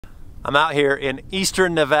I'm out here in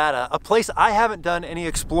eastern Nevada, a place I haven't done any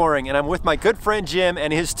exploring, and I'm with my good friend Jim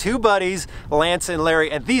and his two buddies, Lance and Larry,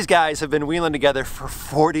 and these guys have been wheeling together for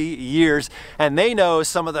 40 years, and they know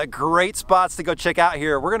some of the great spots to go check out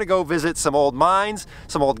here. We're gonna go visit some old mines,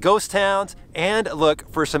 some old ghost towns, and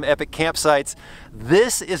look for some epic campsites.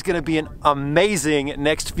 This is gonna be an amazing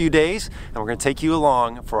next few days, and we're gonna take you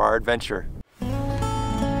along for our adventure.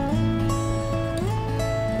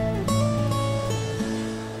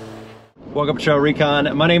 Welcome to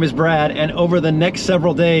TrailRecon. My name is Brad, and over the next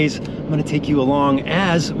several days, I'm going to take you along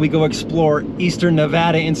as we go explore eastern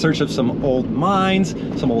Nevada in search of some old mines,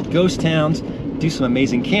 some old ghost towns, do some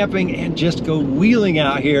amazing camping, and just go wheeling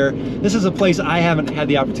out here. This is a place I haven't had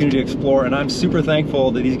the opportunity to explore, and I'm super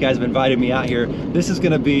thankful that these guys have invited me out here. This is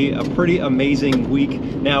going to be a pretty amazing week.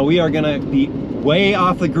 Now, we are going to be way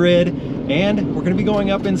off the grid, and we're going to be going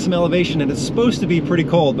up in some elevation, and it's supposed to be pretty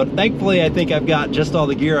cold, but thankfully I think I've got just all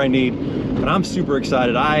the gear I need. But I'm super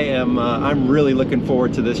excited. I'm really looking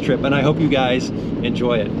forward to this trip, and I hope you guys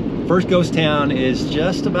enjoy it. First ghost town is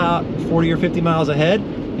just about 40 or 50 miles ahead,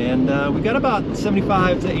 and we've got about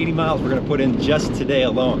 75 to 80 miles we're going to put in just today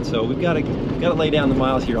alone. So we've got to lay down the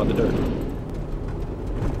miles here on the dirt.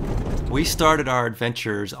 We started our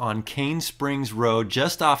adventures on Cane Springs Road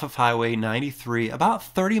just off of Highway 93, about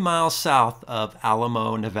 30 miles south of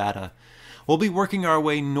Alamo, Nevada. We'll be working our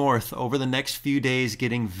way north over the next few days,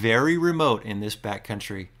 getting very remote in this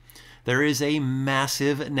backcountry. There is a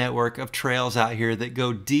massive network of trails out here that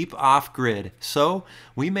go deep off-grid, so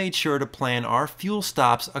we made sure to plan our fuel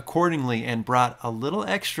stops accordingly and brought a little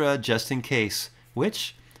extra just in case,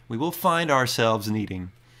 which we will find ourselves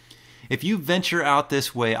needing. If you venture out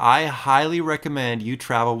this way, I highly recommend you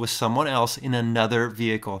travel with someone else in another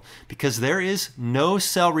vehicle, because there is no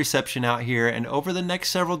cell reception out here, and over the next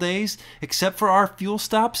several days, except for our fuel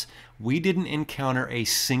stops, we didn't encounter a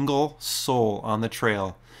single soul on the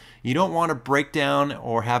trail. You don't want to break down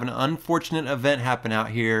or have an unfortunate event happen out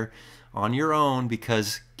here on your own,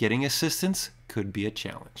 because getting assistance could be a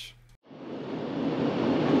challenge.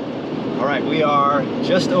 All right, we are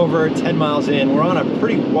just over 10 miles in. We're on a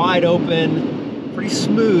pretty wide open, pretty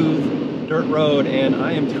smooth dirt road, and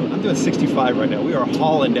I'm doing 65 right now. We are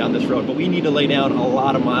hauling down this road, but we need to lay down a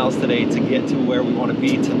lot of miles today to get to where we want to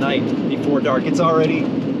be tonight before dark. It's already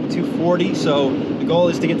 2:40, so the goal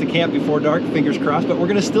is to get to camp before dark, fingers crossed, but we're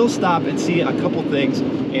gonna still stop and see a couple things.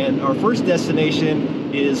 And our first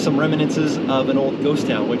destination is some reminiscences of an old ghost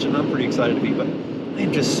town, which I'm pretty excited to be, but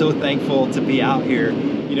I'm just so thankful to be out here.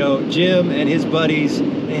 You know, Jim and his buddies,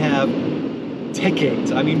 they have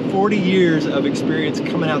decades, 40 years of experience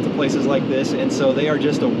coming out to places like this, and so they are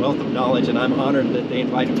just a wealth of knowledge, and I'm honored that they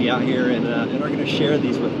invited me out here and are going to share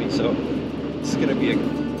these with me. So this is going to be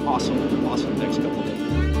an awesome next couple of days.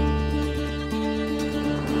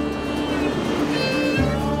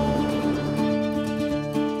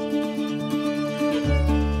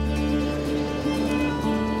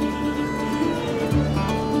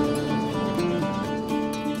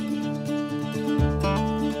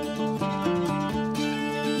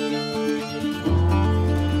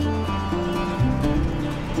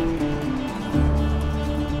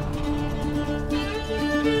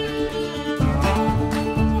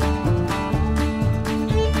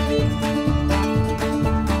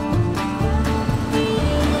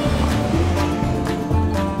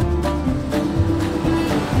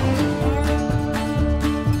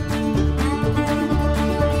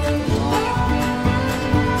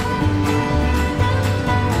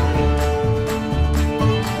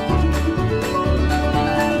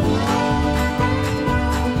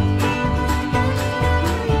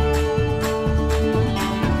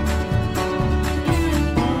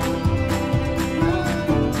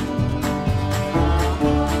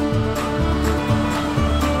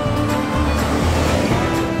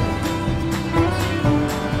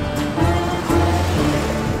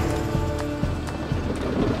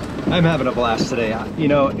 I'm having a blast today. You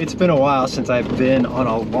know, it's been a while since I've been on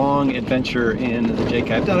a long adventure in the JK.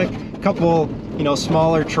 I've done a couple,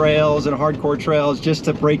 smaller trails and hardcore trails just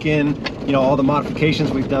to break in, all the modifications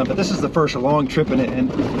we've done, but this is the first long trip in it, and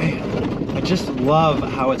man, I just love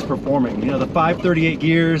how it's performing. The 538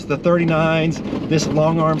 gears, the 39s, this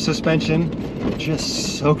long arm suspension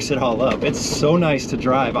just soaks it all up. It's so nice to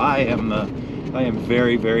drive. I am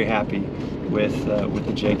very, very happy with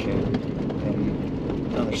the JK.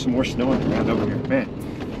 Oh, there's some more snow on the ground over here.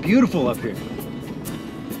 Man, beautiful up here.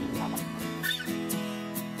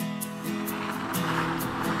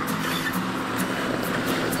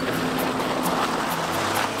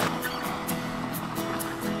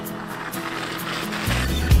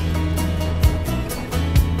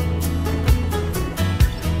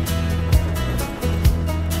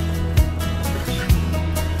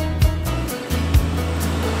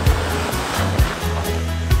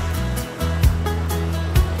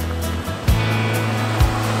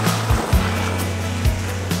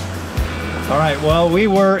 All right, well, we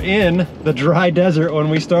were in the dry desert when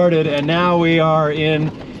we started, and now we are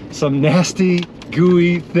in some nasty,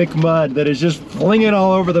 gooey, thick mud that is just flinging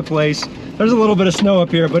all over the place. There's a little bit of snow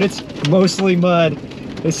up here, but it's mostly mud.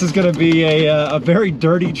 This is gonna be a very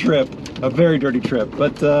dirty trip,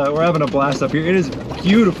 but we're having a blast up here. It is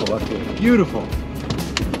beautiful up here, beautiful.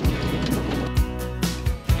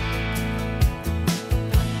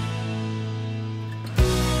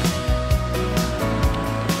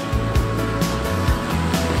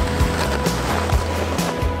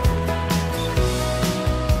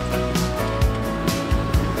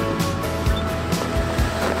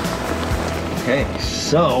 Okay,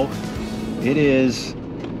 so it is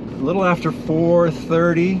a little after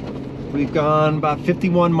 4:30. We've gone about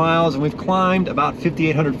 51 miles and we've climbed about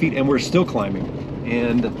 5,800 feet, and we're still climbing.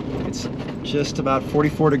 And it's just about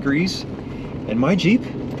 44 degrees and my Jeep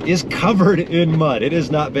is covered in mud. It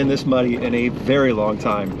has not been this muddy in a very long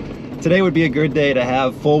time. Today would be a good day to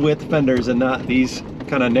have full width fenders and not these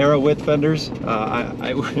kind of narrow width fenders. My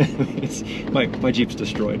Jeep's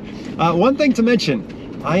destroyed. One thing to mention,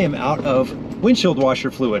 I am out of windshield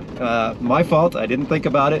washer fluid. My fault, I didn't think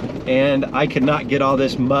about it, and I cannot get all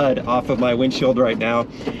this mud off of my windshield right now.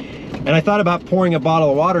 And I thought about pouring a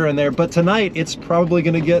bottle of water in there, but tonight it's probably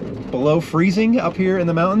gonna get below freezing up here in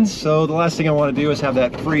the mountains, so the last thing I wanna do is have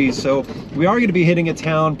that freeze. So we are gonna be hitting a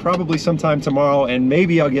town probably sometime tomorrow, and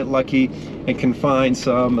maybe I'll get lucky and can find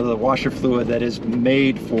some of the washer fluid that is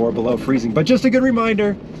made for below freezing. But just a good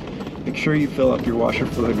reminder, make sure you fill up your washer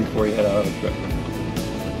fluid before you head out on a trip.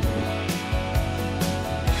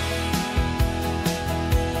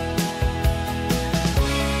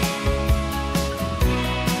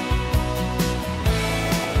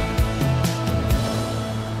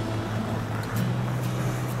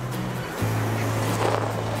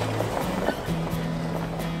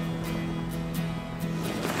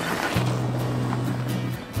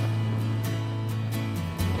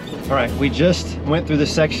 All right, we just went through the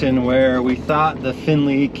section where we thought the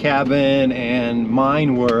Finley cabin and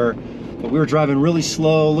mine were, but we were driving really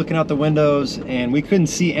slow, looking out the windows, and we couldn't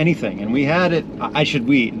see anything. And we had it,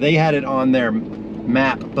 they had it on their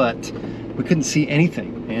map, but we couldn't see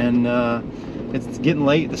anything. And it's getting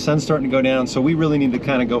late, the sun's starting to go down, so we really need to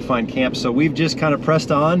kind of go find camp. So we've just kind of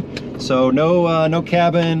pressed on. So no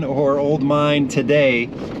cabin or old mine today,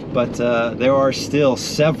 but there are still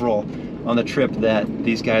several on the trip that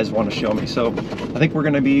these guys want to show me. So I think we're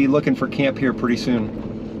going to be looking for camp here pretty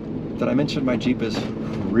soon. Did I mention my Jeep is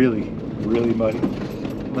really, really muddy?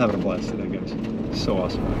 I'm having a blast today, guys. So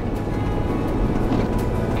awesome.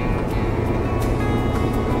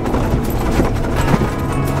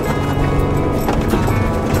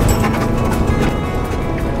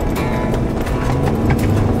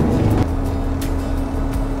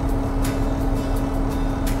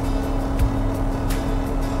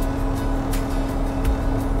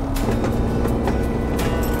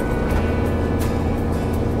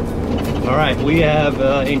 All right, we have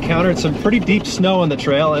encountered some pretty deep snow on the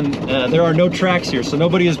trail, and there are no tracks here, so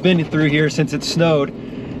nobody has been through here since it snowed,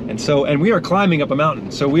 and we are climbing up a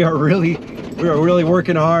mountain, so we are really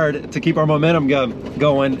working hard to keep our momentum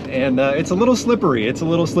going, and it's a little slippery,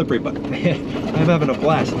 but man, I'm having a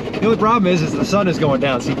blast. The only problem is the sun is going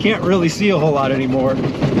down, so you can't really see a whole lot anymore.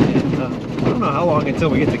 And, I don't know how long until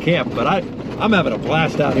we get to camp, but I'm having a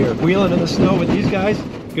blast out here, wheeling in the snow with these guys.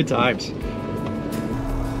 Good times.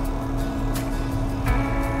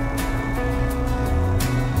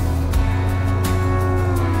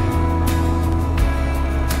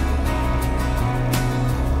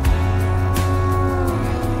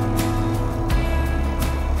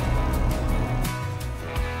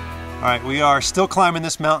 All right, we are still climbing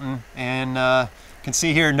this mountain, and you can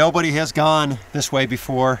see here nobody has gone this way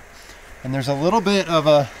before, and there's a little bit of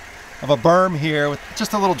a berm here with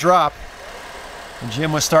just a little drop, and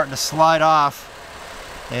Jim was starting to slide off,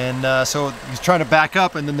 and so he's trying to back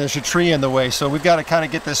up, and then there's a tree in the way, so we've got to kind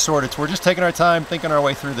of get this sorted. So we're just taking our time, thinking our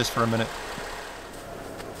way through this for a minute.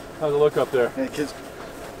 How's it look up there? It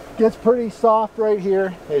gets pretty soft right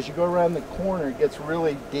here. As you go around the corner, it gets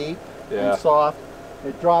really deep and soft.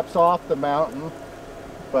 It drops off the mountain,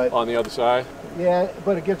 but on the other side? Yeah,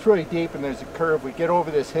 but it gets really deep, and there's a curve. We get over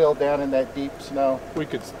this hill down in that deep snow. We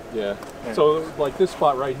could, yeah. So like this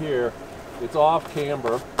spot right here, it's off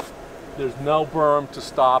camber. There's no berm to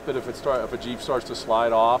stop it if a Jeep starts to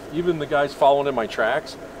slide off. Even the guys following in my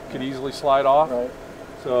tracks could easily slide off. Right.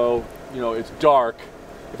 So, you know, it's dark.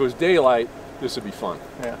 If it was daylight, this would be fun.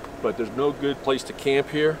 Yeah. But there's no good place to camp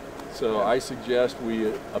here. So I suggest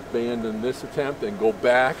we abandon this attempt and go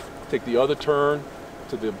back, take the other turn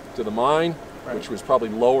to the mine, which was probably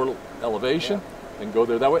lower elevation, and go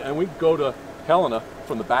there that way, and we go to Helena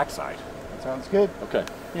from the backside. Sounds good. Okay.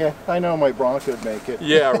 Yeah, I know my Bronco would make it.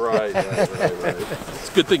 Yeah, right. It's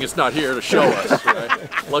a good thing it's not here to show us,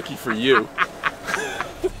 right? Lucky for you.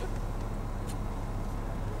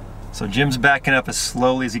 So Jim's backing up as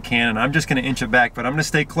slowly as he can, and I'm just going to inch it back, but I'm going to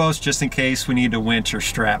stay close just in case we need to winch or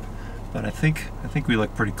strap. But I think we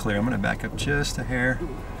look pretty clear. I'm going to back up just a hair,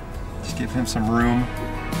 just give him some room.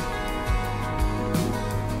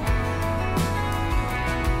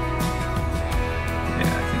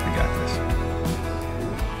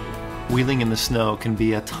 Wheeling in the snow can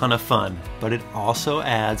be a ton of fun, but it also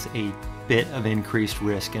adds a bit of increased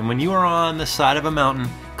risk. And when you are on the side of a mountain,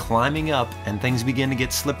 climbing up, and things begin to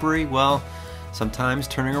get slippery, well, sometimes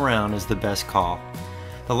turning around is the best call.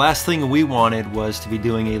 The last thing we wanted was to be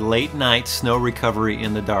doing a late night snow recovery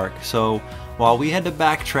in the dark. So while we had to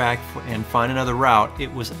backtrack and find another route,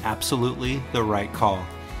 it was absolutely the right call.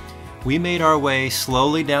 We made our way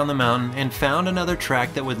slowly down the mountain and found another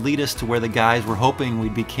track that would lead us to where the guys were hoping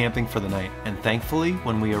we'd be camping for the night. And thankfully,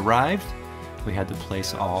 when we arrived, we had the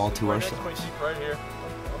place all to ourselves. Right here.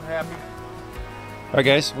 I'm happy. All right,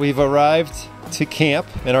 guys, we've arrived to camp,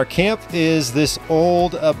 and our camp is this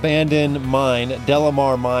old abandoned mine,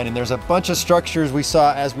 Delamar Mine, and there's a bunch of structures we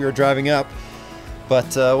saw as we were driving up,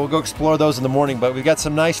 but we'll go explore those in the morning. But we've got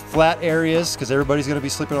some nice flat areas because everybody's going to be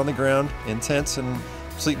sleeping on the ground in tents and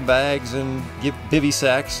sleeping bags and bivy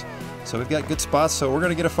sacks. So we've got good spots, so we're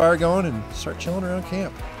going to get a fire going and start chilling around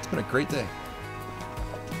camp. It's been a great day.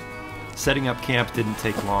 Setting up camp didn't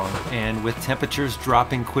take long, and with temperatures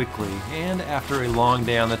dropping quickly, and after a long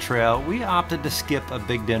day on the trail, we opted to skip a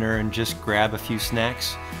big dinner and just grab a few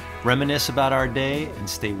snacks, reminisce about our day, and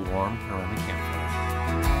stay warm around the campfire.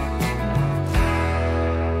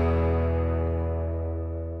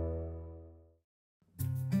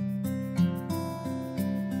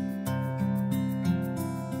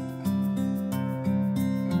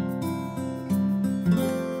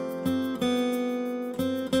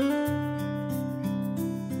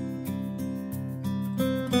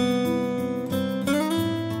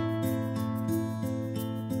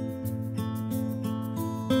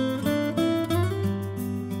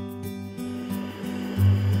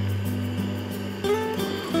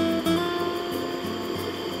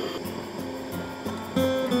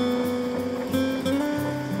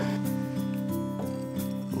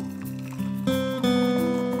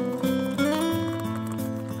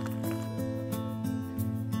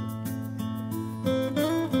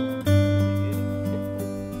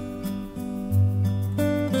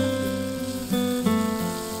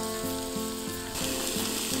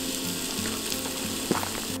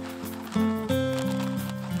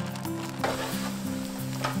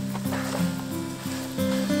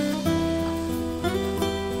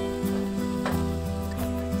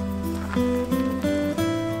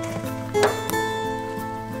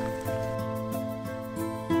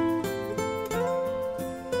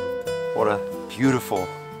 What a beautiful,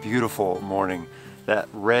 beautiful morning. That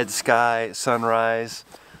red sky, sunrise,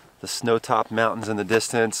 the snow-topped mountains in the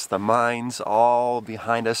distance, the mines all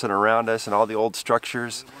behind us and around us, and all the old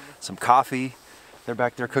structures, some coffee. They're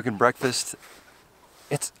back there cooking breakfast.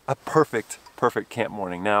 It's a perfect, perfect camp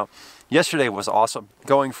morning. Now, yesterday was awesome.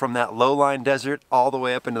 Going from that low-lying desert all the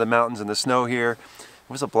way up into the mountains and the snow here,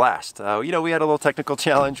 it was a blast. You know, we had a little technical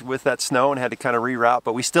challenge with that snow and had to kind of reroute,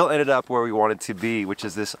 but we still ended up where we wanted to be, which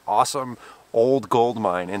is this awesome old gold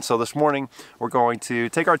mine. And so this morning we're going to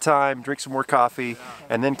take our time, drink some more coffee,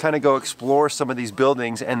 and then kind of go explore some of these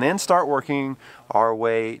buildings and then start working our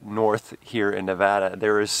way north here in Nevada.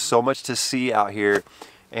 There is so much to see out here,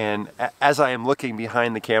 and as I am looking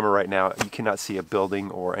behind the camera right now, you cannot see a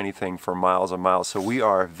building or anything for miles and miles. So we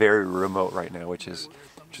are very remote right now, which is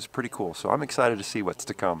pretty cool. So I'm excited to see what's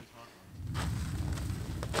to come.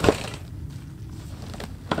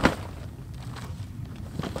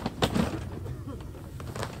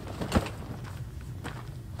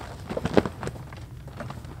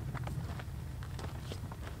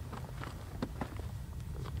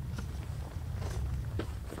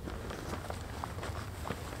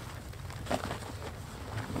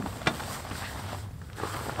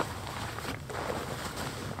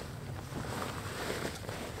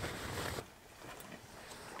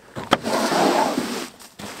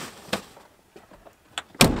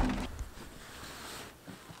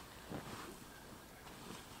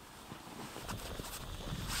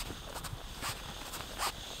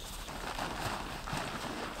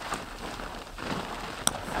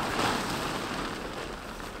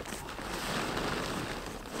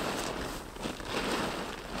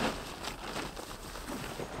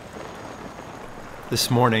 This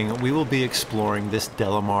morning, we will be exploring this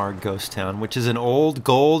Delamar ghost town, which is an old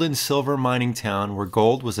gold and silver mining town where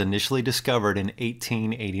gold was initially discovered in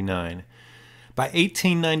 1889. By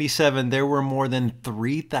 1897, there were more than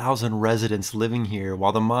 3,000 residents living here,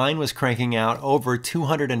 while the mine was cranking out over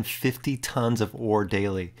 250 tons of ore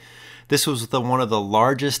daily. This was one of the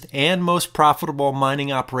largest and most profitable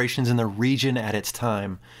mining operations in the region at its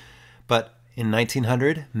time. But in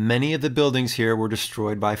 1900, many of the buildings here were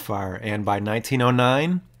destroyed by fire, and by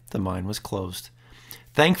 1909, the mine was closed.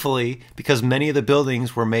 Thankfully, because many of the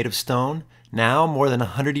buildings were made of stone, now, more than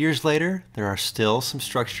 100 years later, there are still some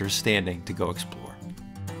structures standing to go explore.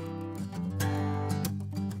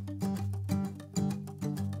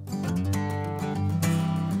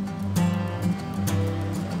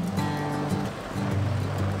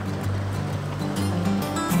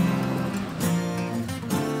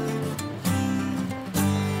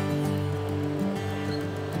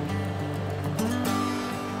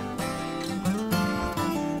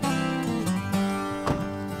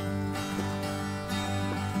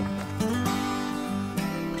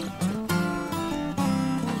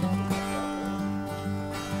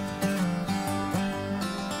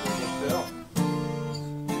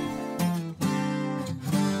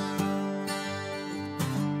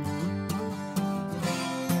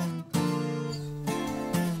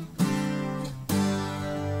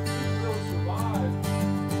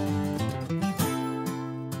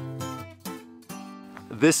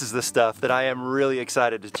 This is the stuff that I am really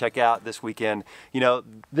excited to check out this weekend. You know,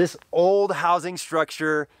 this old housing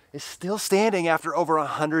structure is still standing after over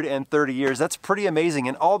 130 years. That's pretty amazing.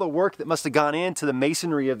 And all the work that must have gone into the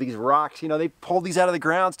masonry of these rocks, you know, they pulled these out of the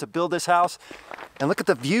grounds to build this house. And look at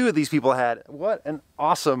the view these people had. What an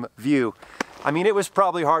awesome view. I mean, it was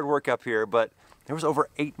probably hard work up here, but there was over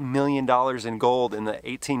 $8 million in gold in the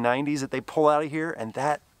 1890s that they pull out of here. And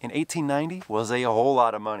that in 1890 was a whole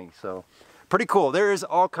lot of money. So pretty cool. There is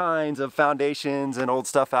all kinds of foundations and old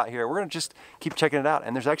stuff out here. We're gonna just keep checking it out.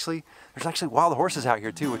 And there's actually wild horses out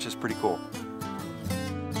here too, which is pretty cool.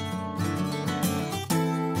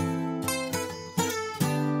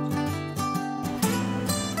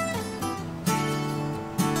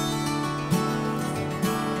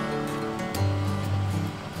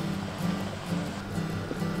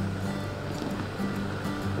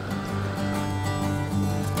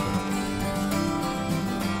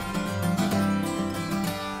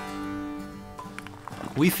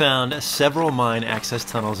 We found several mine access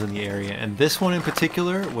tunnels in the area, and this one in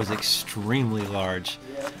particular was extremely large.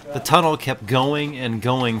 The tunnel kept going and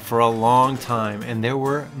going for a long time, and there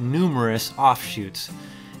were numerous offshoots.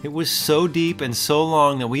 It was so deep and so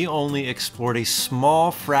long that we only explored a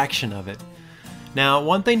small fraction of it. Now,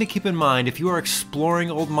 one thing to keep in mind, if you are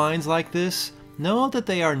exploring old mines like this, know that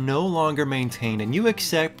they are no longer maintained and you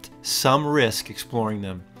accept some risk exploring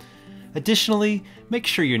them. Additionally, make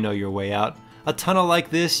sure you know your way out. A tunnel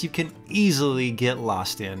like this you can easily get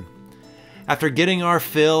lost in. After getting our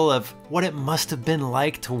fill of what it must have been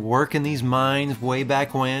like to work in these mines way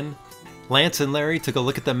back when, Lance and Larry took a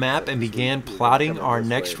look at the map and began plotting our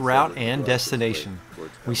next route and destination.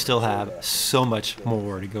 We still have so much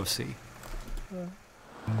more to go see.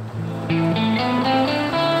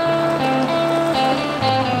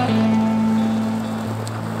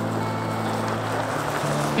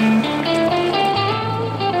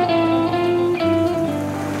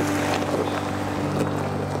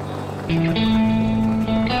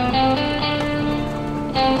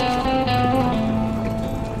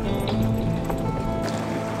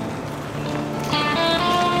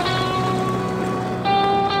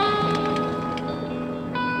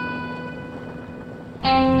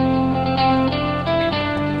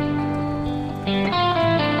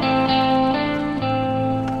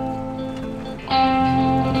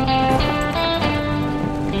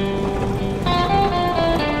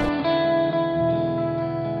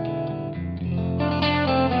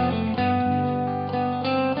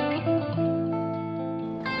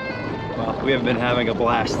 We have been having a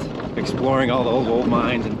blast exploring all those old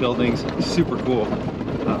mines and buildings. Super cool.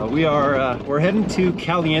 We're heading to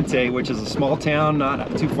Caliente, which is a small town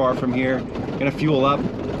not too far from here. Gonna fuel up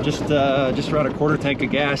just around a quarter tank of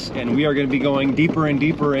gas, and we are going to be going deeper and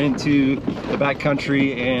deeper into the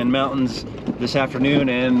backcountry and mountains this afternoon,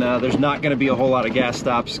 and there's not going to be a whole lot of gas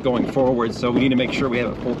stops going forward, so we need to make sure we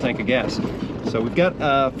have a full tank of gas. So we've got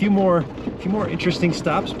a few more interesting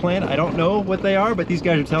stops planned. I don't know what they are, but these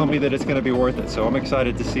guys are telling me that it's going to be worth it, so I'm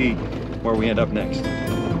excited to see where we end up next.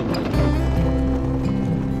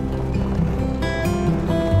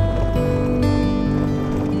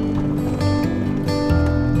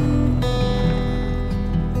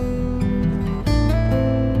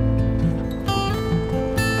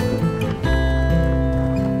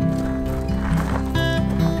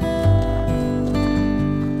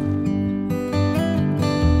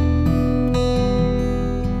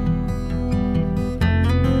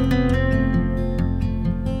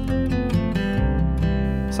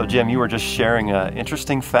 Jim, you were just sharing an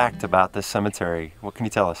interesting fact about this cemetery. What can you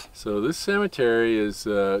tell us? So this cemetery is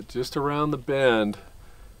just around the bend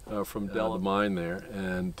from Della Mine there,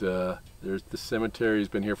 and there's the cemetery has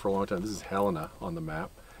been here for a long time. This is Helena on the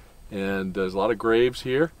map, and there's a lot of graves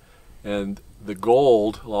here, and the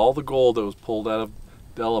gold, all the gold that was pulled out of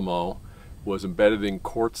Delamo was embedded in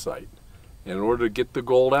quartzite. And in order to get the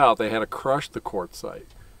gold out, they had to crush the quartzite,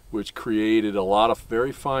 which created a lot of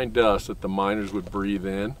very fine dust that the miners would breathe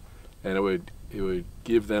in, and it would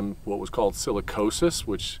give them what was called silicosis,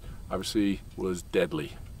 which obviously was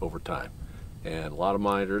deadly over time. And a lot of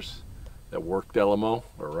miners that worked Delamo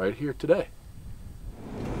are right here today.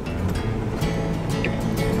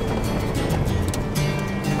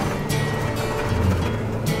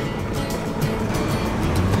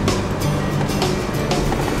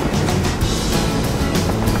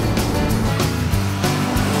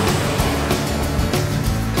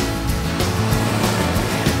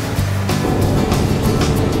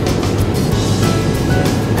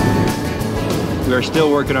 We are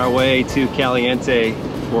still working our way to Caliente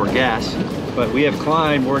for gas, but we have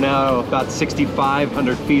climbed. We're now about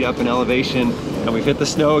 6,500 feet up in elevation, and we've hit the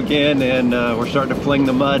snow again, and we're starting to fling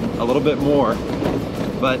the mud a little bit more.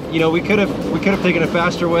 But you know, we could have taken a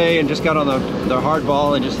faster way and just got on the hard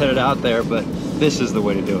ball and just headed out there, but this is the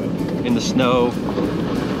way to do it. In the snow,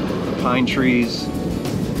 the pine trees.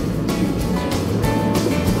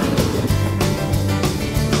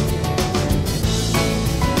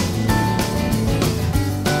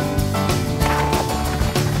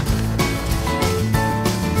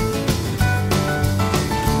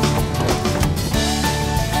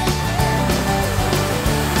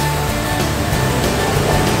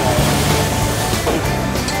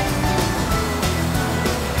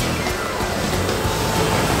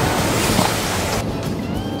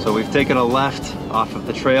 So we've taken a left off of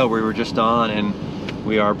the trail we were just on, and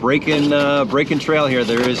we are breaking trail here.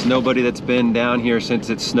 There is nobody that's been down here since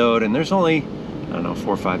it snowed, and there's only, I don't know,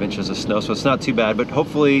 4 or 5 inches of snow, so it's not too bad. But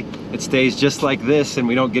hopefully it stays just like this, and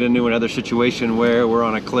we don't get into another situation where we're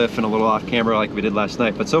on a cliff and a little off camera like we did last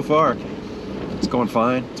night. But so far, it's going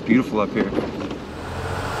fine. It's beautiful up here.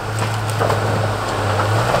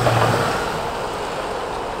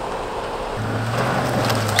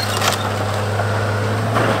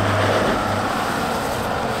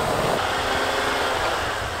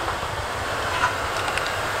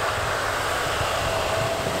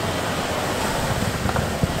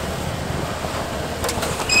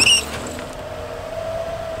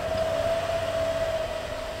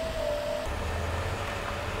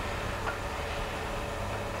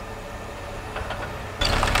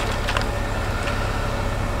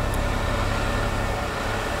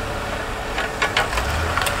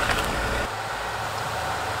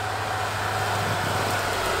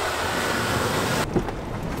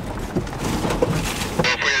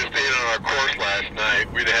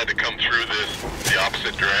 We'd have had to come through the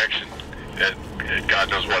opposite direction at God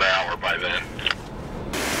knows what hour by then.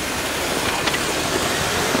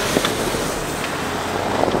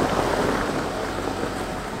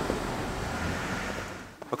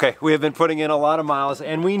 Okay, we have been putting in a lot of miles,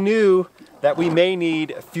 and we knew that we may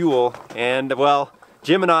need fuel. And well,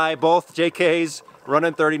 Jim and I, both JKs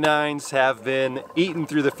running 39s, have been eating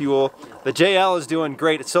through the fuel. The JL is doing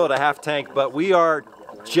great. It's still at a half tank, but we are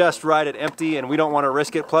just right at empty, and we don't want to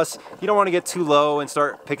risk it. Plus, you don't want to get too low and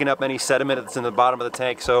start picking up any sediment that's in the bottom of the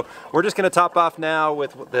tank. So we're just going to top off now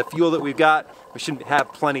with the fuel that we've got. We should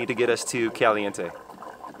have plenty to get us to Caliente.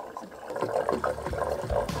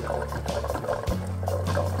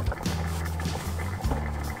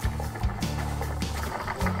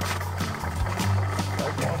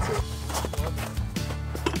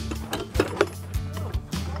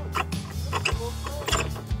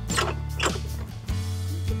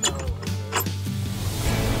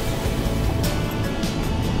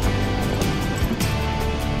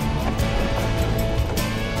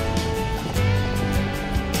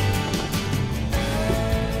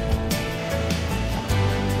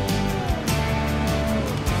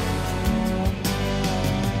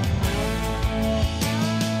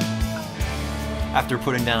 After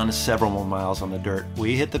putting down several more miles on the dirt,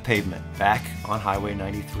 we hit the pavement back on Highway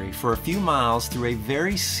 93 for a few miles through a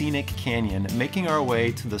very scenic canyon, making our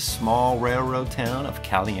way to the small railroad town of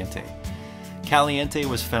Caliente. Caliente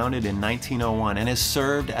was founded in 1901 and has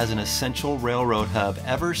served as an essential railroad hub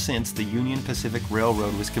ever since the Union Pacific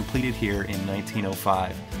Railroad was completed here in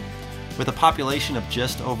 1905. With a population of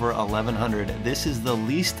just over 1,100, this is the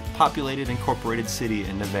least populated incorporated city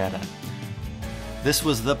in Nevada. This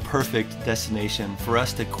was the perfect destination for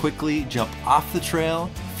us to quickly jump off the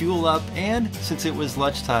trail, fuel up, and since it was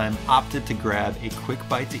lunchtime, opted to grab a quick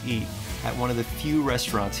bite to eat at one of the few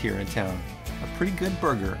restaurants here in town. A pretty good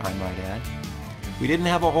burger, I might add. We didn't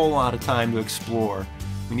have a whole lot of time to explore.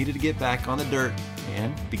 We needed to get back on the dirt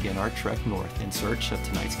and begin our trek north in search of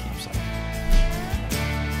tonight's campsite.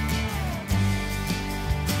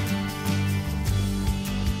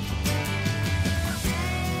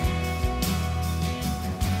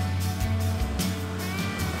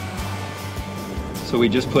 So we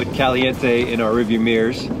just put Caliente in our rearview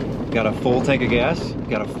mirrors. Got a full tank of gas,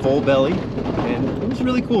 got a full belly, and it was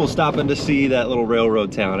really cool stopping to see that little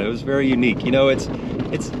railroad town. It was very unique. You know, it's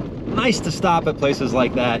nice to stop at places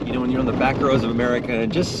like that, you know, when you're on the back roads of America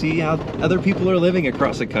and just see how other people are living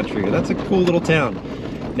across the country. That's a cool little town.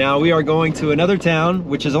 Now we are going to another town,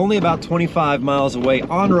 which is only about 25 miles away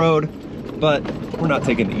on road, but we're not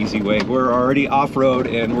taking the easy way. We're already off-road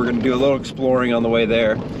and we're gonna do a little exploring on the way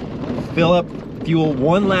there. Fill up fuel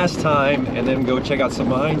one last time and then go check out some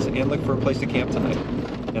mines and look for a place to camp tonight.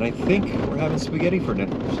 And I think we're having spaghetti for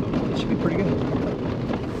dinner, so it should be pretty good.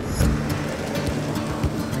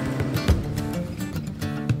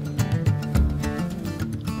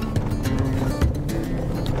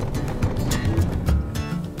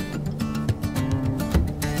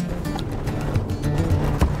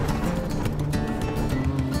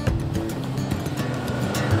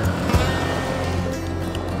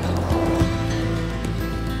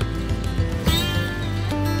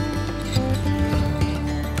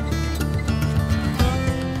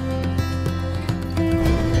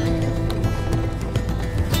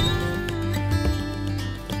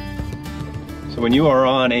 When you are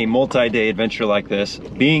on a multi-day adventure like this,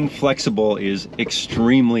 being flexible is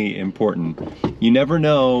extremely important. You never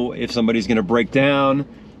know if somebody's gonna break down,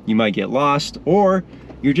 you might get lost, or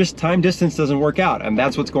your just time distance doesn't work out. And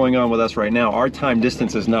that's what's going on with us right now. Our time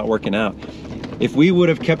distance is not working out. If we would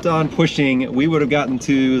have kept on pushing, we would have gotten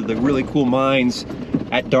to the really cool mines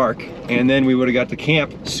at dark, and then we would have got to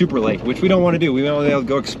camp super late, which we don't want to do. We want to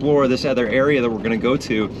go explore this other area that we're gonna go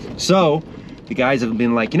to. So the guys have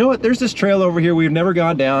been like, you know what, there's this trail over here we've never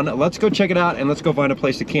gone down. Let's go check it out and let's go find a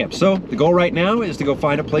place to camp. So the goal right now is to go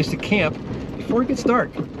find a place to camp before it gets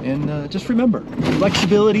dark. And just remember,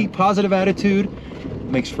 flexibility, positive attitude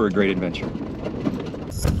makes for a great adventure.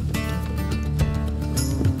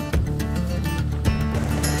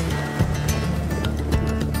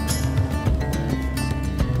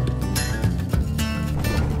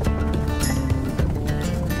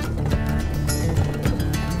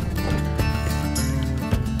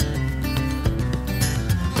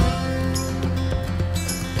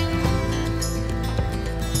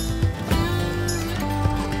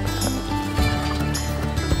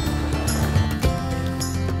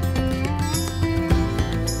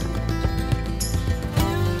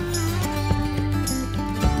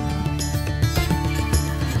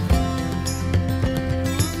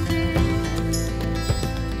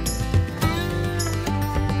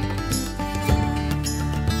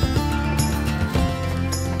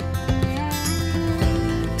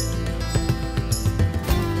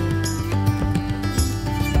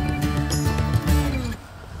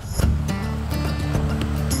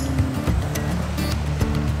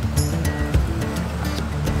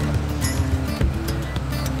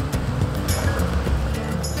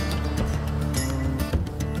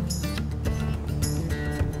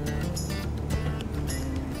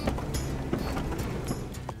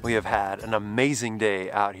 We have had an amazing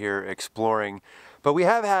day out here exploring, but we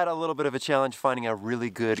have had a little bit of a challenge finding a really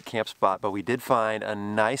good camp spot. But we did find a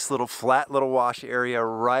nice little flat little wash area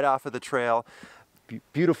right off of the trail.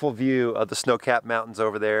 Beautiful view of the snow-capped mountains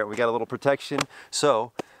over there. We got a little protection,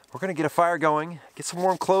 so we're gonna get a fire going, get some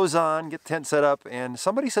warm clothes on, get the tent set up, and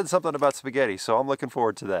somebody said something about spaghetti, so I'm looking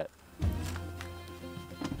forward to that.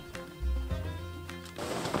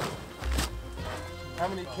 How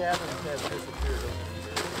many cabins have disappeared over the years?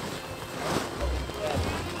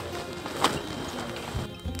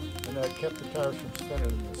 And I kept the tires from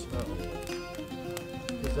spinning in the snow.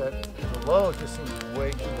 Because the low just seems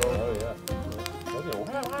way too low. Oh yeah.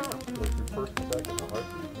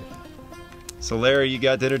 So Larry, you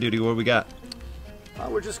got dinner duty. What do we got?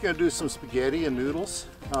 We're just going to do some spaghetti and noodles.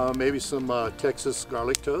 Maybe some Texas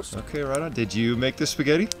garlic toast. Okay, right on. Did you make the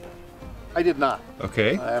spaghetti? I did not.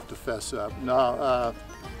 Okay. I have to fess up. No,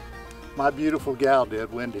 my beautiful gal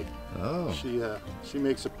did, Wendy. Oh. She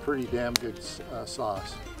makes a pretty damn good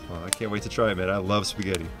sauce. Well, I can't wait to try it, man. I love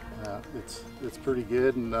spaghetti. It's pretty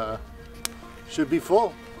good and should be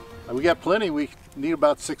full. We got plenty. We need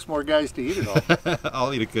about 6 more guys to eat it all.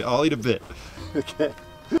 I'll eat a bit. Okay.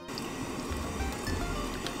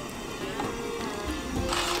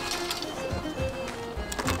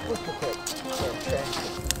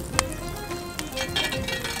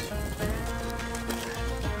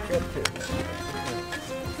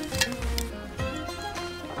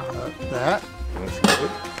 That. That's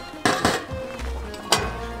good.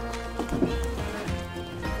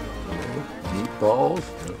 Meatballs.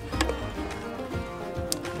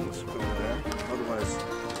 This one there. Otherwise,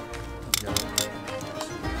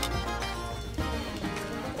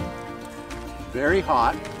 very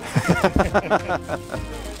hot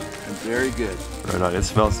and very good. Right on. It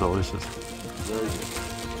smells delicious. Very good.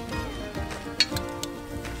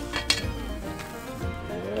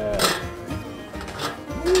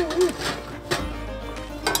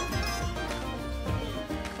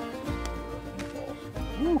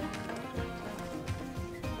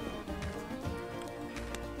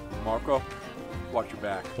 Marco, watch your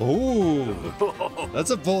back. Oh,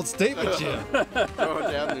 that's a bold statement, Jim. Throw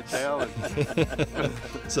it down the tail. And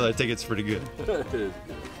So I think it's pretty good. That's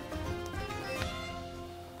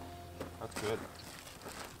good.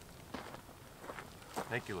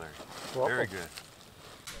 Thank you, Larry. Very good.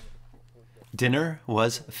 Dinner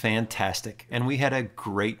was fantastic, and we had a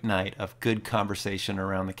great night of good conversation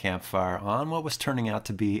around the campfire on what was turning out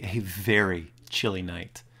to be a very chilly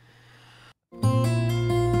night.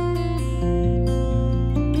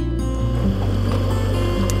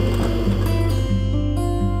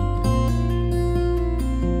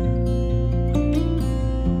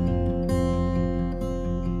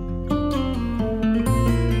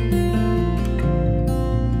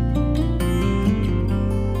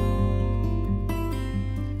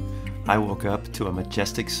 I woke up to a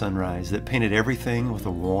majestic sunrise that painted everything with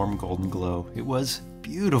a warm golden glow. It was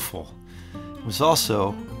beautiful. It was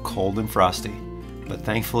also cold and frosty, but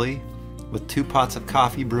thankfully, with 2 pots of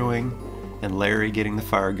coffee brewing and Larry getting the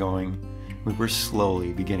fire going, we were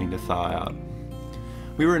slowly beginning to thaw out.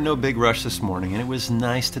 We were in no big rush this morning, and it was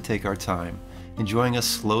nice to take our time, enjoying a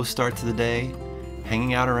slow start to the day,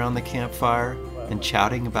 hanging out around the campfire, and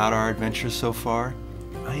chatting about our adventures so far.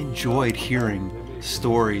 I enjoyed hearing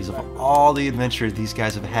stories of all the adventures these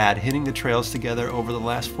guys have had hitting the trails together over the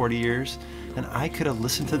last 40 years, and I could have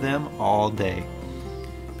listened to them all day.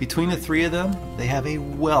 Between the 3 of them, they have a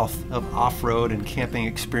wealth of off-road and camping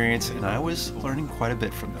experience, and I was learning quite a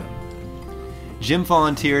bit from them. Jim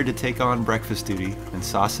volunteered to take on breakfast duty, and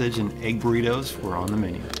sausage and egg burritos were on the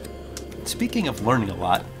menu. Speaking of learning a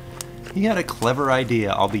lot, he had a clever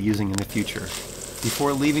idea I'll be using in the future.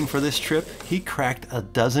 Before leaving for this trip, he cracked a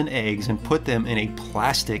dozen eggs and put them in a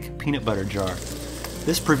plastic peanut butter jar.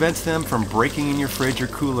 This prevents them from breaking in your fridge or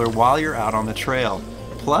cooler while you're out on the trail.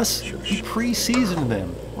 Plus, he pre-seasoned them.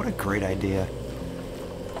 What a great idea.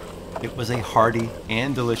 It was a hearty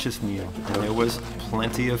and delicious meal, and there was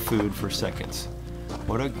plenty of food for seconds.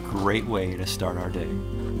 What a great way to start our day.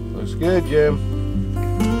 Looks good, Jim.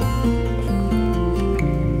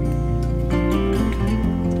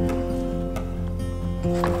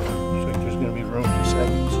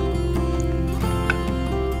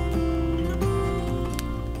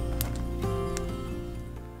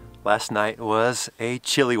 Last night was a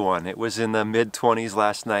chilly one. It was in the mid-20s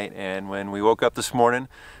last night, and when we woke up this morning,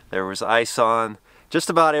 there was ice on just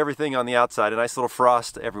about everything on the outside, a nice little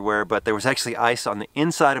frost everywhere, but there was actually ice on the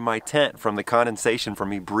inside of my tent from the condensation from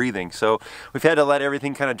me breathing. So we've had to let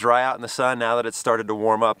everything kind of dry out in the sun now that it's started to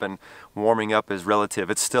warm up, and warming up is relative.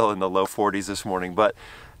 It's still in the low 40s this morning, but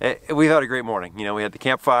we've had a great morning. You know, we had the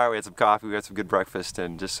campfire, we had some coffee, we had some good breakfast,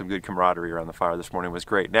 and just some good camaraderie around the fire this morning. It was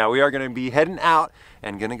great. Now we are going to be heading out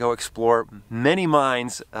and going to go explore many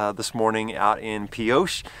mines this morning out in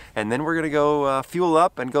Pioche, and then we're going to go fuel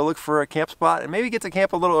up and go look for a camp spot and maybe get to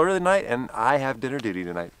camp a little early tonight. And I have dinner duty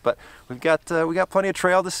tonight, but we got plenty of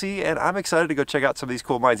trail to see, and I'm excited to go check out some of these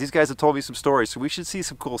cool mines. These guys have told me some stories, so we should see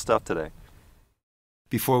some cool stuff today.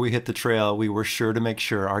 Before we hit the trail, we were sure to make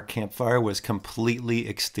sure our campfire was completely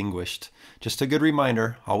extinguished. Just a good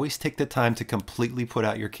reminder, always take the time to completely put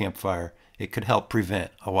out your campfire. It could help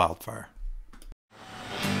prevent a wildfire.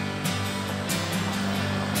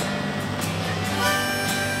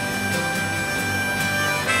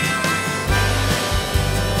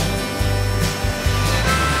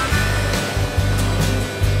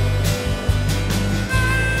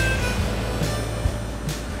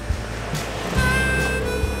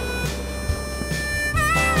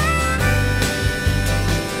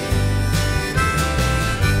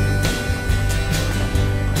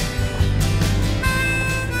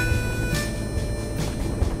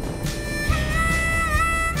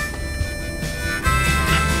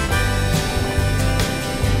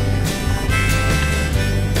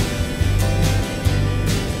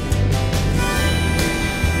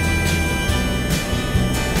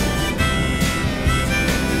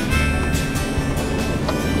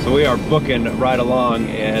 we are booking right along,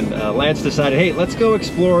 and Lance decided, hey, let's go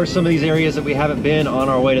explore some of these areas that we haven't been on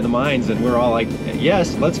our way to the mines, and we're all like,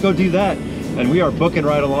 yes, let's go do that. And we are booking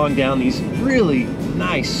right along down these really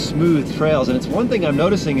nice, smooth trails. And it's one thing I'm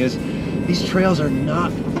noticing is these trails are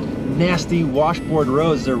not nasty washboard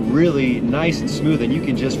roads. They're really nice and smooth, and you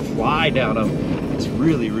can just fly down them. It's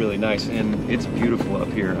really, really nice, and it's beautiful up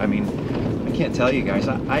here. I mean, I can't tell you guys,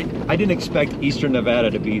 I didn't expect Eastern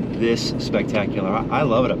Nevada to be this spectacular. I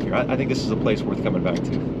love it up here. I think this is a place worth coming back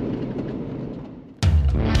to.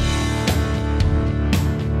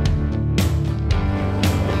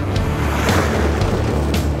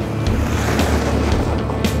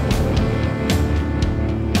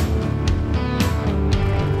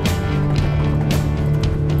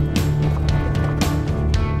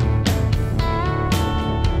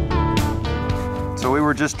 So we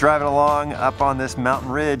were just driving along up on this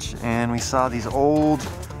mountain ridge, and we saw these old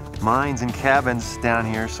mines and cabins down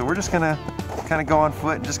here. So we're just gonna kind of go on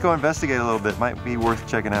foot and just go investigate a little bit. Might be worth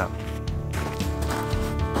checking out.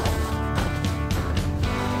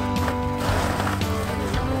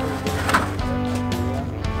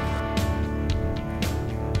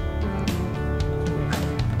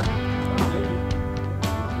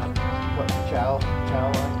 Chow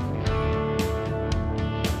line.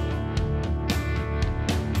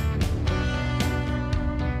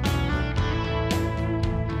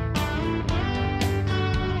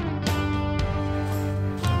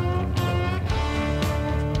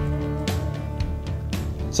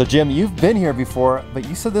 So Jim, you've been here before, but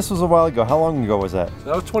you said this was a while ago. How long ago was that?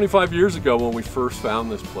 That was 25 years ago when we first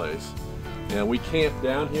found this place. And we camped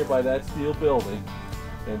down here by that steel building,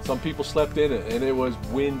 and some people slept in it, and it was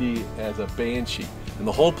windy as a banshee. And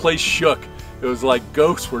the whole place shook. It was like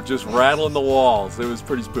ghosts were just rattling the walls. It was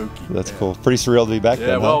pretty spooky. That's cool. Pretty surreal to be back Yeah,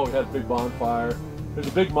 then, well, huh? we had a big bonfire. There's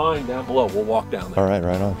a big mine down below. We'll walk down there. All right,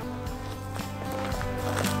 right on.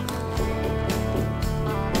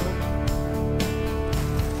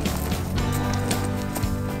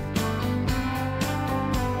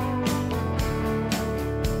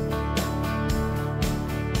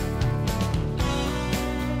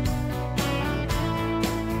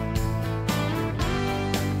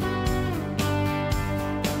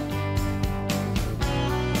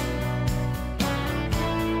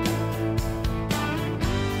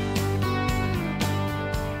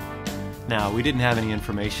 Now, we didn't have any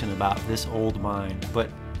information about this old mine, but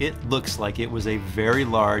it looks like it was a very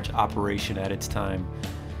large operation at its time.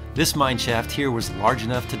 This mine shaft here was large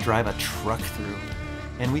enough to drive a truck through,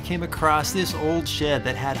 and we came across this old shed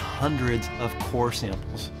that had hundreds of core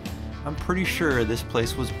samples. I'm pretty sure this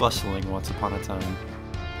place was bustling once upon a time.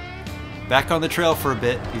 Back on the trail for a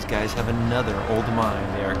bit, these guys have another old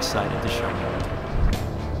mine they are excited to show me.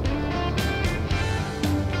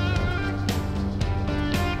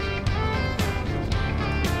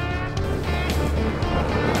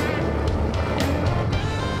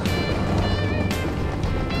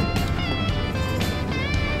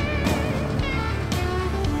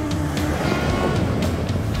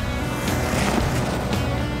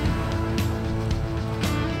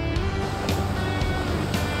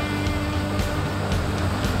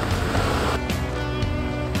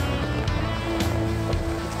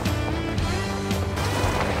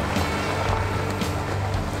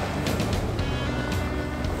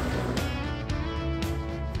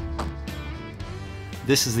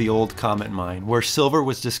 This is the old Comet mine, where silver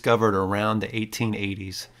was discovered around the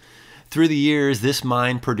 1880s. Through the years, this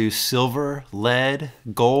mine produced silver, lead,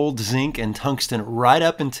 gold, zinc, and tungsten right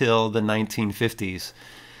up until the 1950s.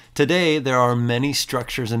 Today, there are many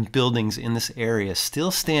structures and buildings in this area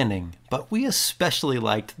still standing, but we especially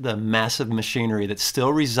liked the massive machinery that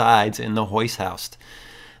still resides in the hoist house.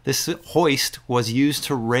 This hoist was used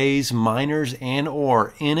to raise miners and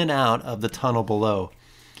ore in and out of the tunnel below.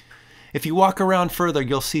 If you walk around further,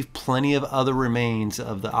 you'll see plenty of other remains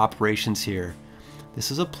of the operations here.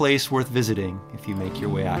 This is a place worth visiting if you make your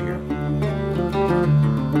way out here.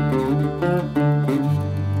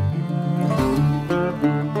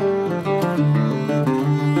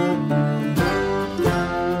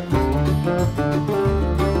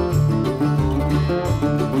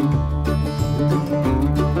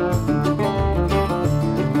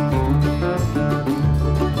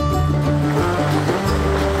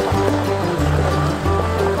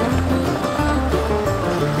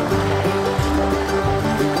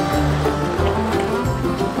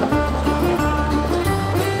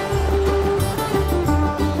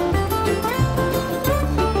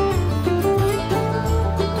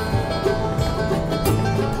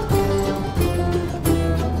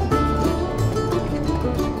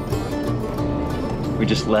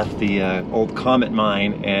 just left the old Comet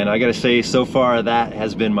mine, and I gotta say, so far that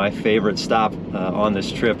has been my favorite stop on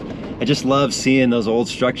this trip. I just love seeing those old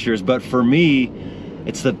structures, but for me,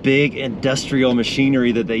 it's the big industrial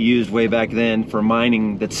machinery that they used way back then for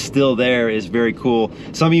mining that's still there is very cool.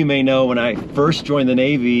 Some of you may know when I first joined the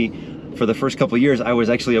Navy, for the first couple of years, I was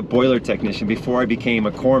actually a boiler technician before I became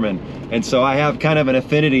a corpsman. And so I have kind of an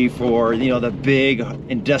affinity for, you know, the big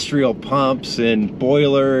industrial pumps and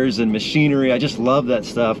boilers and machinery. I just love that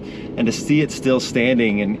stuff. And to see it still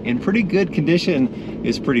standing and in pretty good condition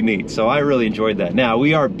is pretty neat. So I really enjoyed that. Now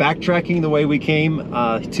we are backtracking the way we came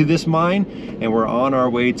to this mine, and we're on our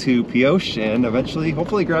way to Pioche and eventually,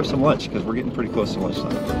 hopefully grab some lunch because we're getting pretty close to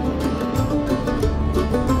lunchtime.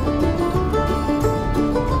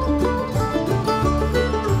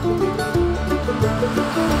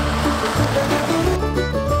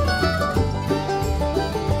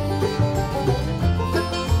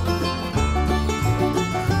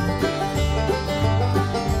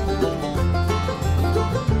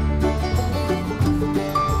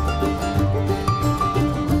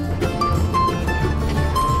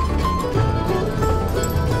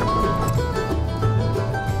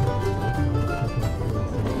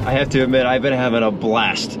 I have to admit, I've been having a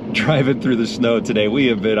blast driving through the snow today. We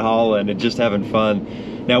have been hauling and just having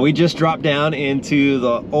fun. Now, we just dropped down into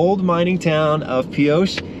the old mining town of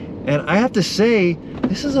Pioche, and I have to say,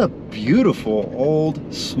 this is a beautiful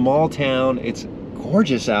old small town. It's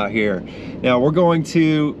gorgeous out here. Now, we're going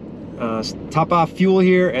to top off fuel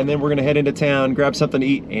here, and then we're gonna head into town, grab something to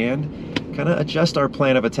eat, and kind of adjust our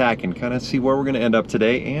plan of attack and kind of see where we're gonna end up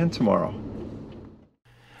today and tomorrow.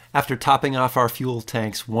 After topping off our fuel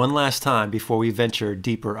tanks one last time before we ventured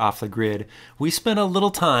deeper off the grid, we spent a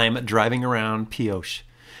little time driving around Pioche.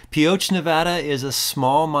 Pioche, Nevada is a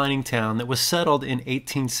small mining town that was settled in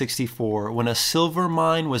 1864 when a silver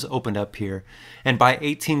mine was opened up here. And by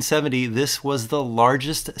 1870, this was the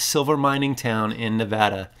largest silver mining town in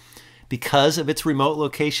Nevada. Because of its remote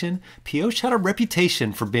location, Pioche had a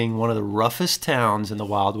reputation for being one of the roughest towns in the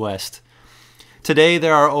Wild West. Today,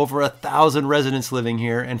 there are over 1,000 residents living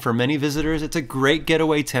here, and for many visitors, it's a great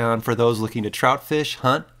getaway town for those looking to trout fish,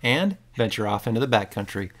 hunt, and venture off into the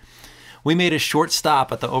backcountry. We made a short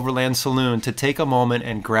stop at the Overland Saloon to take a moment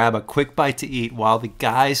and grab a quick bite to eat while the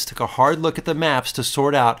guys took a hard look at the maps to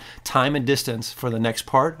sort out time and distance for the next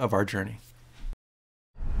part of our journey.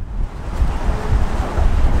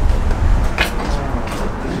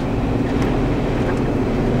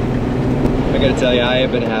 I gotta tell you, I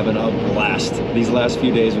have been having a blast these last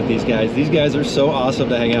few days with these guys. These guys are so awesome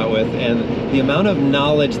to hang out with, and the amount of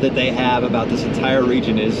knowledge that they have about this entire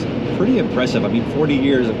region is pretty impressive. I mean, 40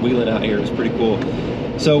 years of wheeling out here is pretty cool.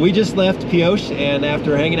 So we just left Pioche, and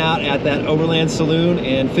after hanging out at that Overland Saloon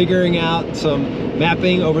and figuring out some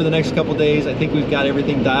mapping over the next couple days, I think we've got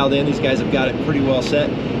everything dialed in. These guys have got it pretty well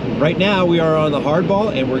set. Right now we are on the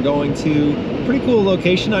hardball, and we're going to a pretty cool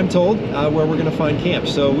location, I'm told, where we're gonna find camp.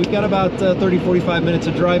 So we've got about 30-45 minutes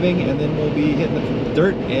of driving, and then we'll be hitting the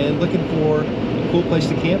dirt and looking for a cool place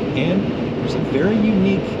to camp. And there's a very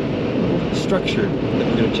unique little structure that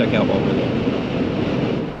we're gonna check out while we're there.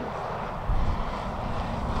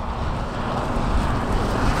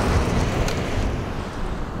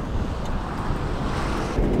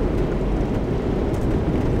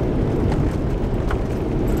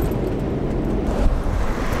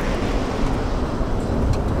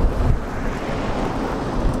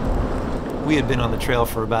 We had been on the trail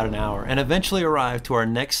for about an hour and eventually arrived to our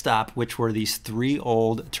next stop, which were these 3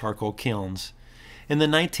 old charcoal kilns. In the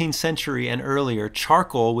 19th century and earlier,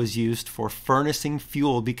 charcoal was used for furnacing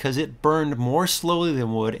fuel because it burned more slowly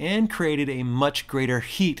than wood and created a much greater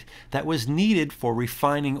heat that was needed for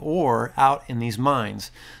refining ore out in these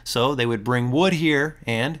mines. So they would bring wood here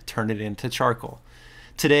and turn it into charcoal.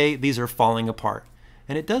 Today, these are falling apart.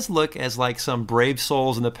 And it does look as like some brave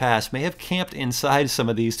souls in the past may have camped inside some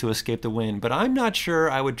of these to escape the wind, but I'm not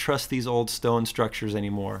sure I would trust these old stone structures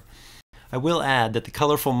anymore. I will add that the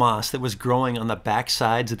colorful moss that was growing on the back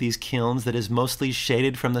sides of these kilns that is mostly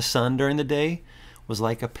shaded from the sun during the day was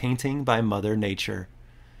like a painting by Mother Nature.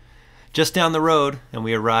 Just down the road, and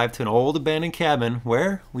we arrived to an old abandoned cabin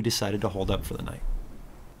where we decided to hold up for the night.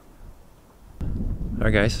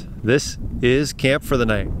 Alright guys, this is camp for the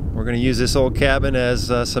night. We're going to use this old cabin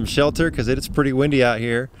as some shelter because it's pretty windy out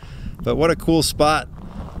here. But what a cool spot.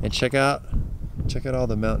 And check out all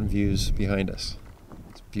the mountain views behind us.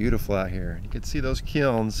 It's beautiful out here. You can see those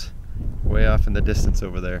kilns way off in the distance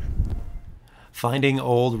over there. Finding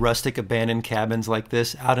old rustic abandoned cabins like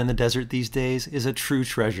this out in the desert these days is a true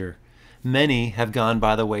treasure. Many have gone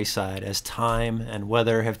by the wayside as time and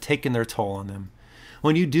weather have taken their toll on them.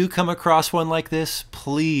 When you do come across one like this,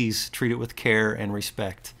 please treat it with care and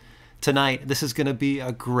respect. Tonight, this is going to be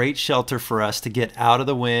a great shelter for us to get out of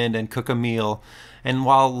the wind and cook a meal. And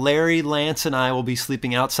while Larry, Lance, and I will be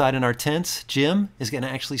sleeping outside in our tents, Jim is going to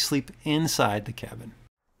actually sleep inside the cabin.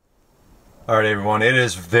 All right, everyone, it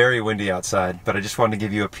is very windy outside, but I just wanted to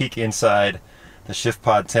give you a peek inside the Shift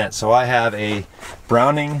Pod tent. So I have a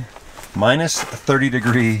Browning minus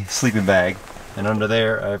 30-degree sleeping bag, and under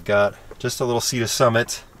there I've got just a little Sea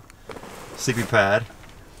Summit sleeping pad.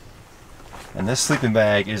 And this sleeping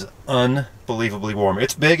bag is unbelievably warm.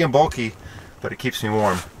 It's big and bulky, but it keeps me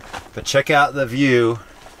warm. But check out the view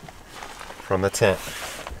from the tent.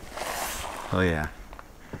 Oh yeah.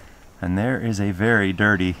 And there is a very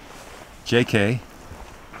dirty JK.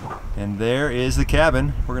 And there is the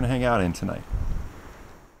cabin we're gonna hang out in tonight.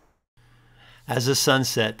 As the sun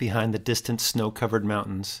set behind the distant snow-covered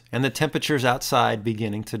mountains and the temperatures outside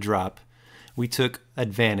beginning to drop, we took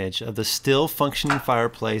advantage of the still functioning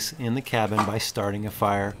fireplace in the cabin by starting a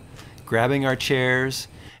fire, grabbing our chairs,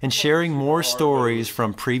 and sharing more stories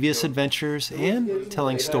from previous adventures and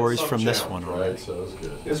telling stories from this one already. So it was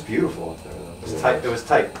good. It was beautiful. It was tight. It was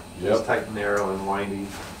tight. It was tight and narrow and windy.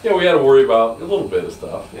 Yeah, we had to worry about a little bit of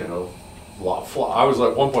stuff, you know. I was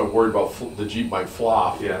at one point worried about the Jeep might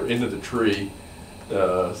flop into the tree.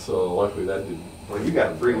 So luckily that didn't. Well, you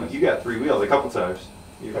got three wheels a couple times.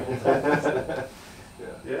 Yeah,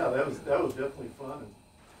 that was definitely fun.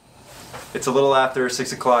 It's a little after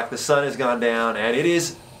 6 o'clock. The sun has gone down and it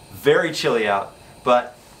is very chilly out.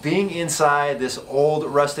 But being inside this old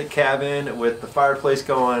rustic cabin with the fireplace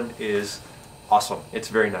going is awesome. It's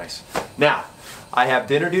very nice. Now, I have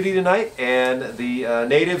dinner duty tonight and the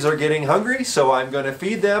natives are getting hungry, so I'm going to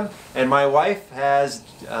feed them. And my wife has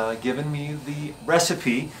given me the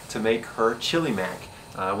recipe to make her chili mac,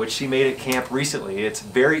 which she made at camp recently. It's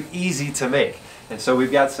very easy to make. And so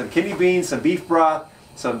we've got some kidney beans, some beef broth,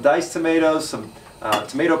 some diced tomatoes, some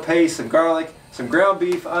tomato paste, some garlic, some ground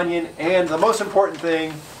beef, onion, and the most important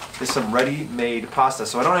thing is some ready-made pasta.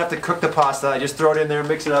 So I don't have to cook the pasta. I just throw it in there,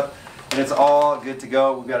 mix it up, and it's all good to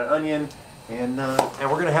go. We've got an onion, and we're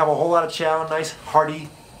going to have a whole lot of chow, nice, hearty,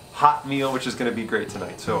 hot meal, which is going to be great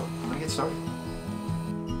tonight. So I'm going to get started.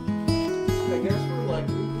 I guess we're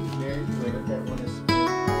lucky married women that want to spend.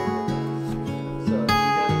 So you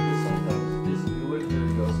gotta just sometimes just do it or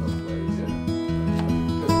go someplace.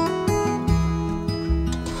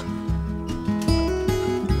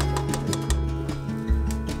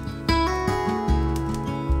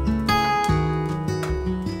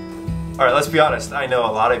 All right, let's be honest. I know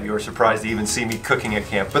a lot of you are surprised to even see me cooking at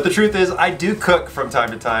camp, but the truth is I do cook from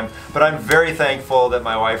time to time, but I'm very thankful that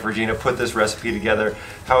my wife Regina put this recipe together.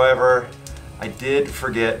 However, I did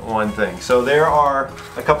forget one thing. So there are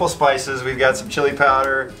a couple spices. We've got some chili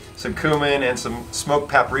powder, some cumin, and some smoked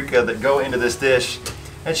paprika that go into this dish.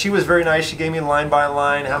 And she was very nice. She gave me line by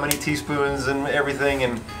line how many teaspoons and everything.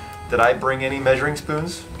 And did I bring any measuring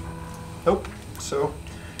spoons? Nope. So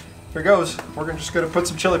here goes. We're just going to put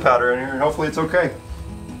some chili powder in here and hopefully it's okay.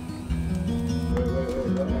 Wait. Take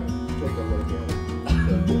a look at it.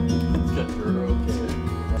 It's got dirt okay.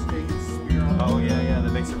 Let's take a smear on. Oh yeah,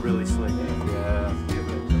 that makes it really slick. Yeah. Give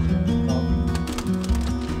it a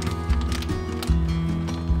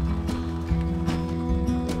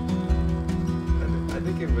I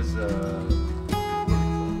think it was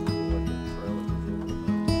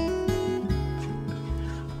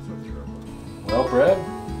Well, Brad,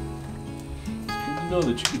 it's good to know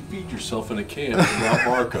that you can feed yourself in a camp without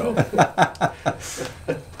Marco.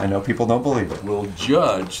 I know people don't believe it. We'll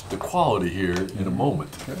judge the quality here in a moment.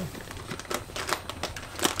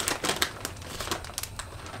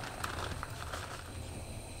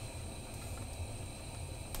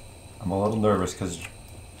 I'm a little nervous because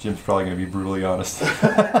Jim's probably going to be brutally honest.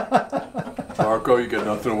 Marco, you got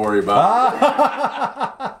nothing to worry about.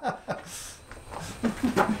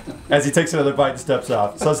 As he takes another bite and steps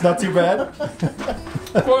off. So it's not too bad?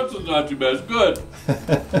 Of course it's not too bad, it's good.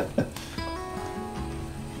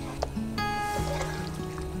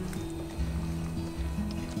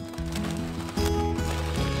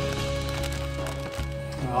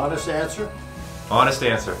 honest answer? Honest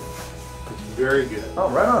answer. Very good. Oh,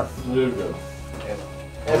 right on. Very good.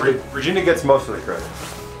 Regina gets most of the credit.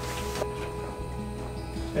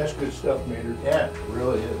 That's good stuff, Mater. Yeah, it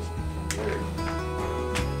really is. Very.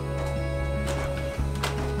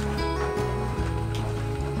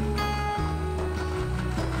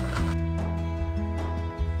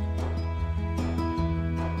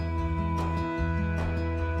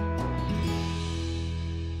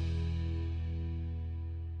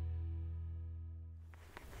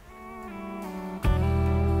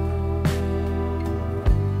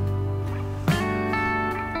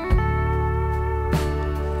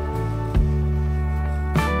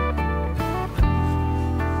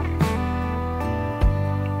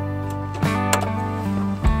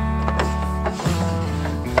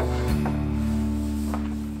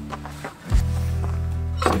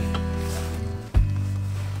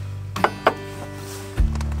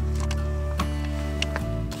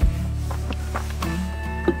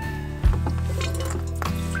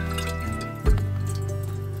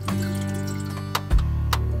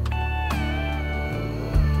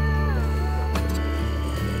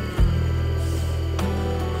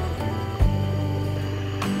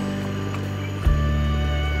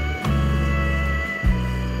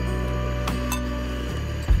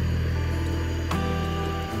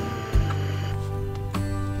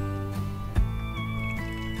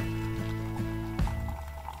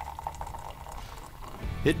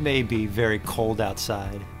 It may be very cold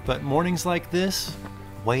outside, but mornings like this,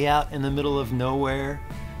 way out in the middle of nowhere,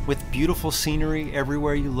 with beautiful scenery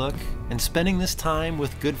everywhere you look, and spending this time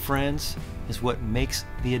with good friends is what makes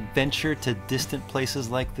the adventure to distant places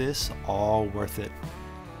like this all worth it.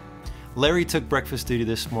 Larry took breakfast duty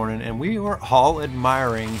this morning, and we were all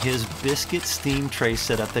admiring his biscuit steam tray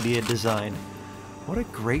setup that he had designed. What a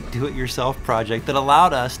great do-it-yourself project that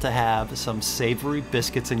allowed us to have some savory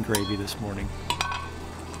biscuits and gravy this morning.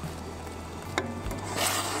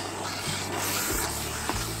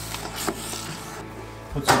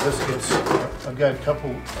 Put some biscuits. I've got a couple,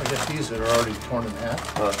 I got these that are already torn in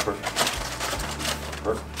half. Oh, that's perfect.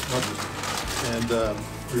 And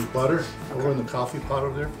there's butter over in the coffee pot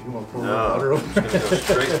over there. If you want to pour No, butter over I'm just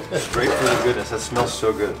gonna go straight for the goodness. That smells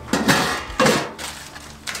so good.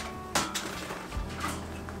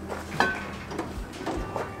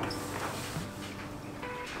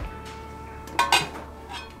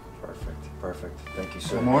 Perfect. Thank you,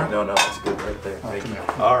 sir. One more? No, that's good right there. Thank you.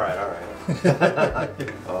 come All right.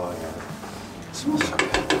 Oh, yeah. It smells so good.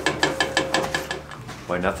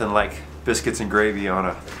 Boy, nothing like biscuits and gravy on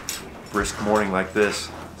a brisk morning like this.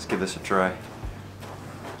 Let's give this a try.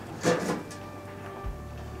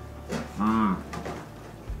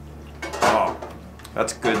 Oh,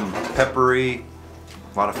 that's good and peppery.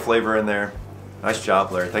 A lot of flavor in there. Nice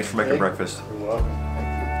job, Larry. Thanks for making breakfast. You're welcome.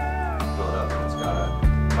 Fill it up. It's got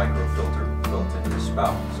a micro filter built into the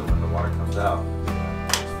spout, so when the water comes out,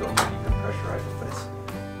 it's filled to keep it pressurized.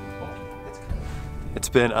 But it's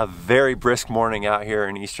been a very brisk morning out here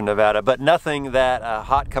in eastern Nevada, but nothing that a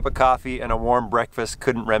hot cup of coffee and a warm breakfast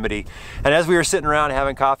couldn't remedy. And as we were sitting around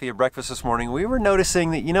having coffee and breakfast this morning, we were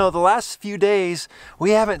noticing that, you know, the last few days,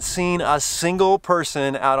 we haven't seen a single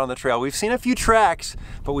person out on the trail. We've seen a few tracks,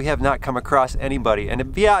 but we have not come across anybody. And to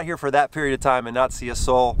be out here for that period of time and not see a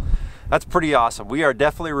soul, that's pretty awesome. We are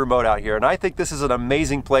definitely remote out here, and I think this is an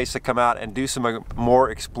amazing place to come out and do some more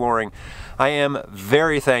exploring. I am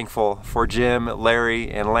very thankful for Jim,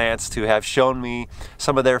 Larry, and Lance to have shown me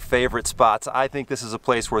some of their favorite spots. I think this is a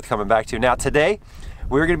place worth coming back to. Now today,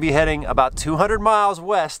 we're going to be heading about 200 miles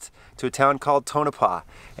west to a town called Tonopah,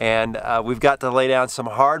 and we've got to lay down some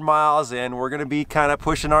hard miles, and we're going to be kind of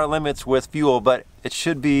pushing our limits with fuel, but it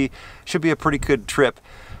should be a pretty good trip.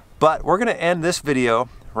 But we're going to end this video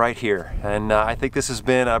right here, and I think this has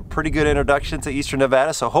been a pretty good introduction to eastern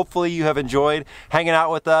Nevada, so hopefully you have enjoyed hanging out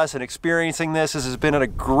with us and experiencing this. This has been a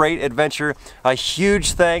great adventure. A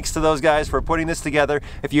huge thanks to those guys for putting this together.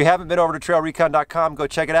 If you haven't been over to TrailRecon.com, go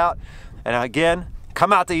check it out, and again,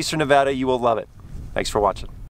 come out to eastern Nevada. You will love it. Thanks for watching.